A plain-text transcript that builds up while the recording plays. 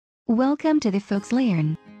Welcome to the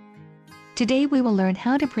FoxLearn. Today we will learn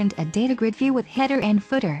how to print a data grid view with header and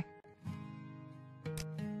footer.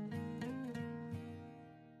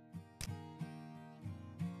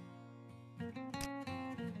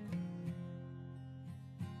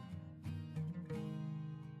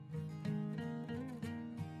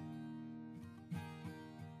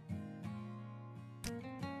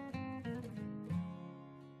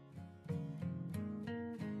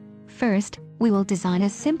 First, we will design a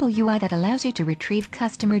simple UI that allows you to retrieve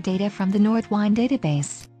customer data from the Northwind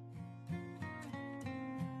database.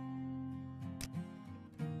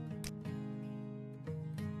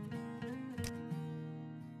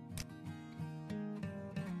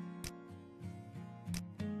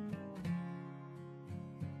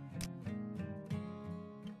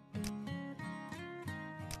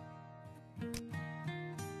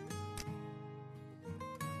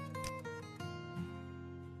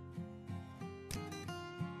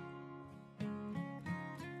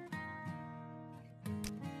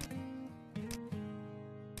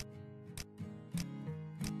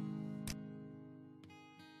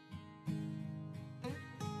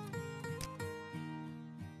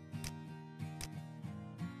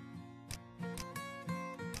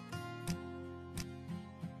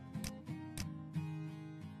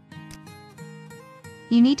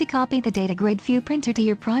 You need to copy the DataGridView printer to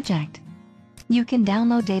your project. You can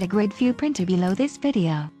download DataGridView printer below this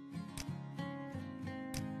video.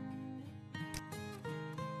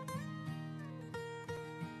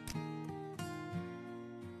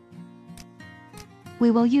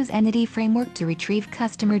 We will use Entity Framework to retrieve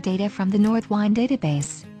customer data from the Northwind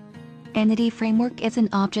database. Entity Framework is an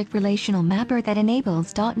object relational mapper that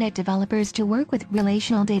enables .NET developers to work with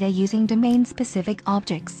relational data using domain-specific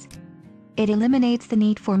objects. It eliminates the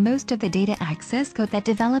need for most of the data access code that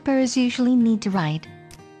developers usually need to write.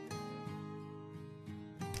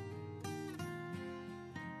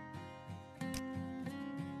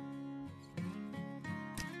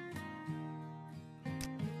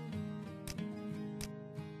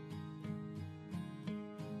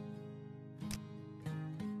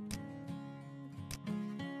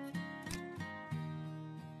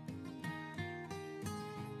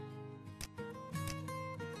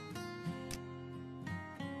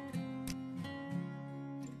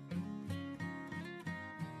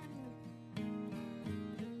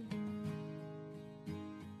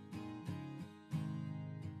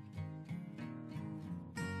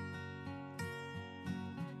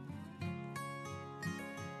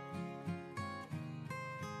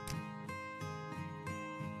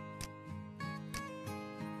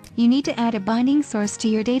 You need to add a binding source to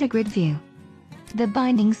your data grid view. The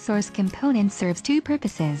binding source component serves two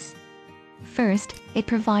purposes. First, it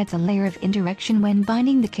provides a layer of indirection when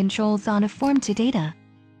binding the controls on a form to data.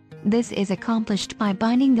 This is accomplished by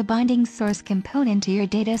binding the binding source component to your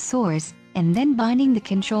data source, and then binding the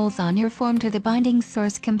controls on your form to the binding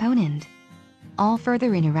source component. All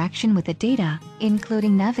further interaction with the data,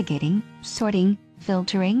 including navigating, sorting,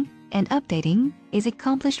 filtering, and updating, is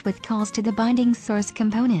accomplished with calls to the binding source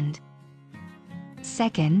component.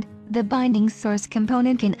 Second, the binding source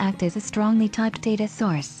component can act as a strongly typed data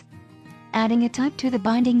source. Adding a type to the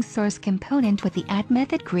binding source component with the add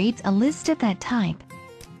method creates a list of that type.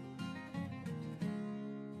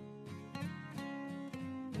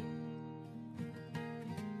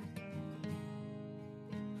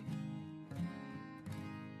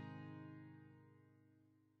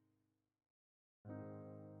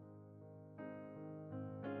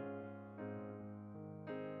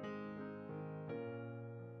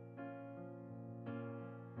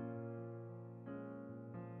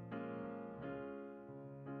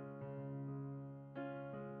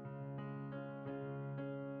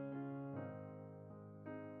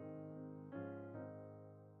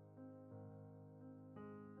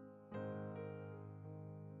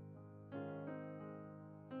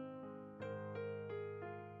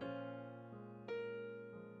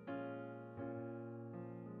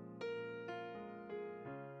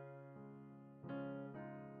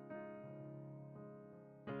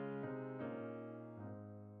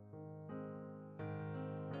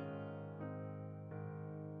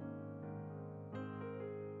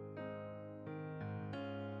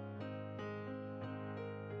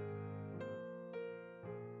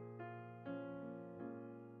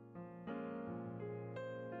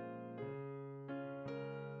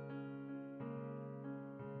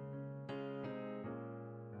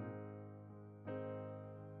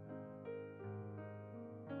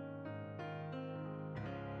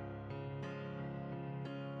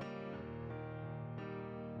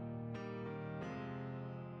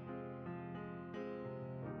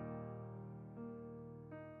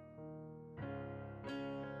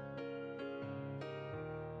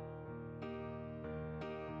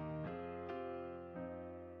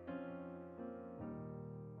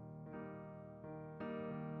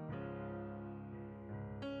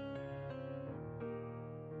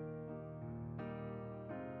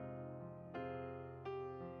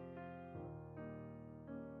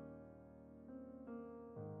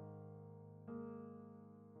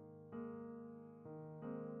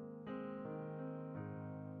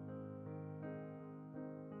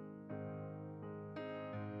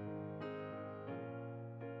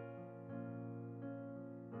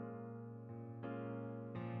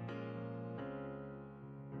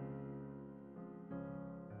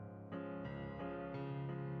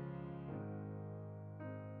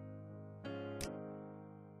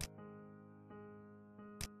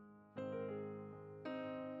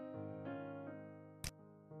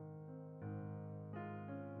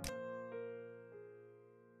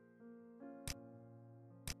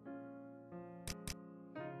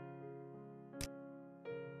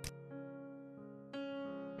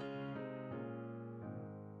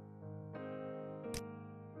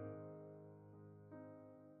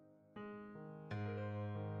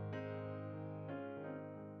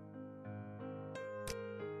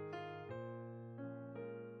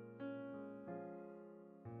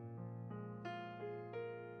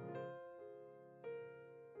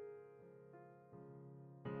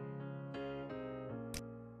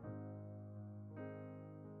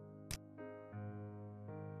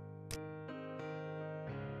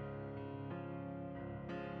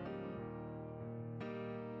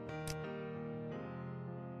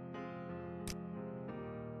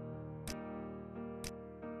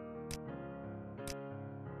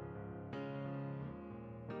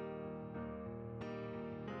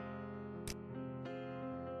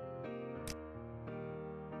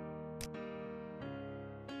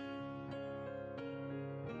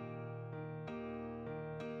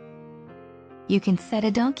 You can set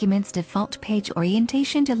a document's default page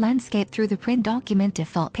orientation to landscape through the Print Document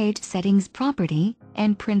Default Page Settings property,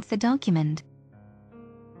 and print the document.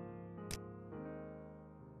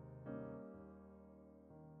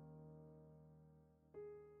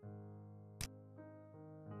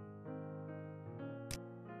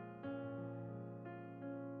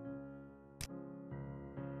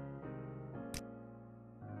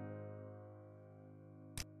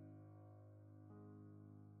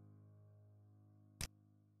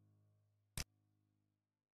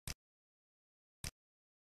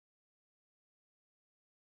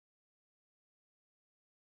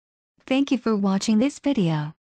 Thank you for watching this video.